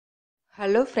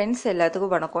Hello friends,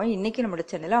 எல்லாத்துக்கும் வணக்கம். இன்றைக்கி நம்மளோட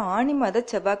சேனலில் ஆனி மாத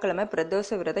செவ்வாய்க்கிழமை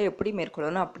பிரதோஷ விரதம் எப்படி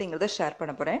மேற்கொள்ளணும் அப்படிங்கிறத ஷேர்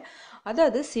பண்ண போகிறேன்.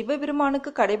 அதாவது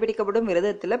சிவபெருமானுக்கு கடைபிடிக்கப்படும்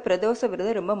விரதத்தில் பிரதோஷ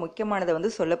விரதம் ரொம்ப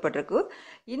முக்கியமானதை சொல்லப்பட்டிருக்கு.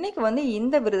 இன்றைக்கி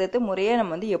இந்த விரதத்தை முறையாக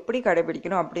நம்ம எப்படி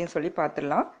கடைபிடிக்கணும் அப்படின்னு சொல்லி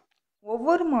பார்த்துடலாம்.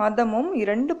 ஒவ்வொரு மாதமும்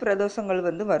 2 பிரதோஷங்கள்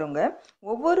வருங்க.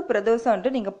 ஒவ்வொரு பிரதோஷம் அன்று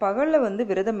நீங்கள் பகலில்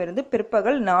விரதம் இருந்து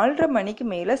பிற்பகல் 4:30 மணிக்கு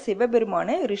மேலே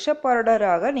சிவபெருமானை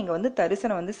ரிஷபாரடராக நீங்கள்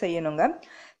தரிசனம் செய்யணுங்க.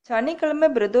 சனிக்கிழமை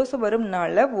பிரதோஷம் வரும்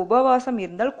நாளில் உபவாசம்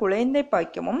இருந்தால் குழந்தை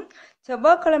பாக்கியமும்,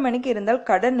 செவ்வாய்க்கிழமைக்கு இருந்தால்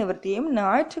கடன் நிவர்த்தியும்,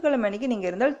 ஞாயிற்றுக்கிழமைக்கு நீங்கள்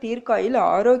இருந்தால் தீர்க்காயில்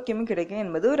ஆரோக்கியமும் கிடைக்கும்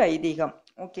என்பது ஒரு ஐதீகம்.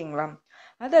 ஓகேங்களா?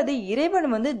 அதாவது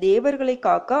இறைவன் தேவர்களை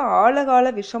காக்க ஆழகால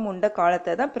விஷம் உண்ட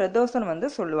காலத்தை தான்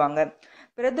பிரதோஷம் சொல்லுவாங்க.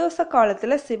 பிரதோஷ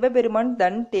காலத்துல சிவபெருமான்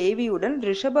தன் தேவியுடன்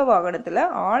ரிஷப வாகனத்துல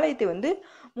ஆலயத்தை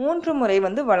 3 முறை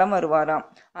வலம் வருவாராம்.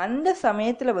 அந்த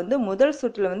சமயத்துல முதல்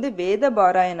சுற்றுல வேத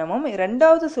பாராயணமும்,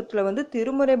 2வது சுற்றுல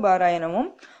திருமுறை பாராயணமும்,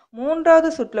 3வது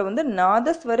சுற்றுல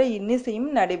நாதஸ்வர இன்னிசையும்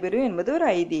நடைபெறும் என்பது ஒரு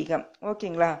ஐதீகம்.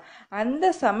 ஓகேங்களா?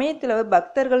 அந்த சமயத்துல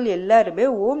பக்தர்கள் எல்லாருமே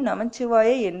ஓம்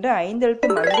நமச்சிவாய என்ற 5 எழுத்து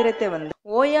மந்திரத்தை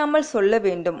ஓயாமல் சொல்ல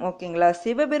வேண்டும். ஓகேங்களா?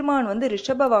 சிவபெருமான்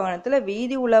ரிஷப வாகனத்துல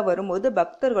வீதி உலா வரும்போது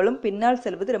பக்தர்களும் பின்னால்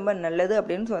செல்வது ரொம்ப நல்லது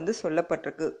அப்படின்னு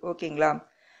சொல்லப்பட்டிருக்கு. ஓகேங்களா?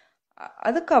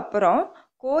 அதுக்கப்புறம்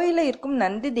கோயில இருக்கும்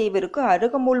நந்தி தேவருக்கு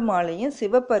அருகம்புல் மாலையும்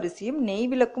சிவப்பரிசியும் நெய்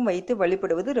விளக்கும் வைத்து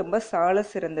வழிபடுவது ரொம்ப சால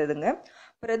சிறந்ததுங்க.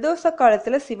 பிரதோஷ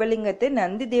காலத்துல சிவலிங்கத்தை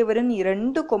நந்தி தேவரின்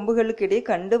 2 கொம்புகளுக்கு இடையே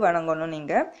கண்டு வணங்கணும்.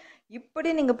 இப்படி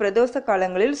நீங்க பிரதோஷ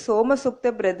காலங்களில் சோமசுக்த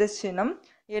பிரதட்சிணம்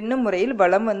என்னும் முறையில்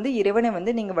வலம் இறைவனை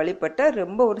நீங்க வழிபட்ட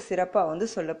ரொம்ப ஒரு சிறப்பா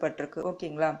சொல்லப்பட்டிருக்கு.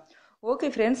 ஓகேங்களா? ஓகே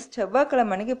ஃப்ரெண்ட்ஸ்,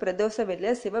 செவ்வாய்க்கிழமைக்கு பிரதோஷ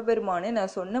வேளையில சிவபெருமானை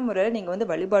நான் சொன்ன முறையில் நீங்கள்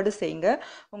வழிபாடு செய்யுங்க.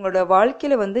 உங்களோட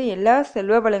வாழ்க்கையில் எல்லா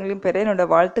செல்வ வளங்களையும் பெற என்னோட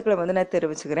வாழ்த்துக்களை நான்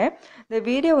தெரிவிச்சுக்கிறேன். இந்த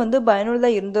வீடியோ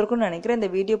பயனுள்ளதாக இருந்திருக்கும்னு நினைக்கிறேன்.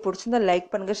 இந்த வீடியோ பிடிச்சிருந்தா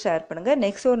லைக் பண்ணுங்கள், ஷேர் பண்ணுங்கள்.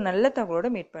 நெக்ஸ்ட் ஒரு நல்ல தகவலோட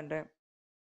மீட் பண்ணுறேன்.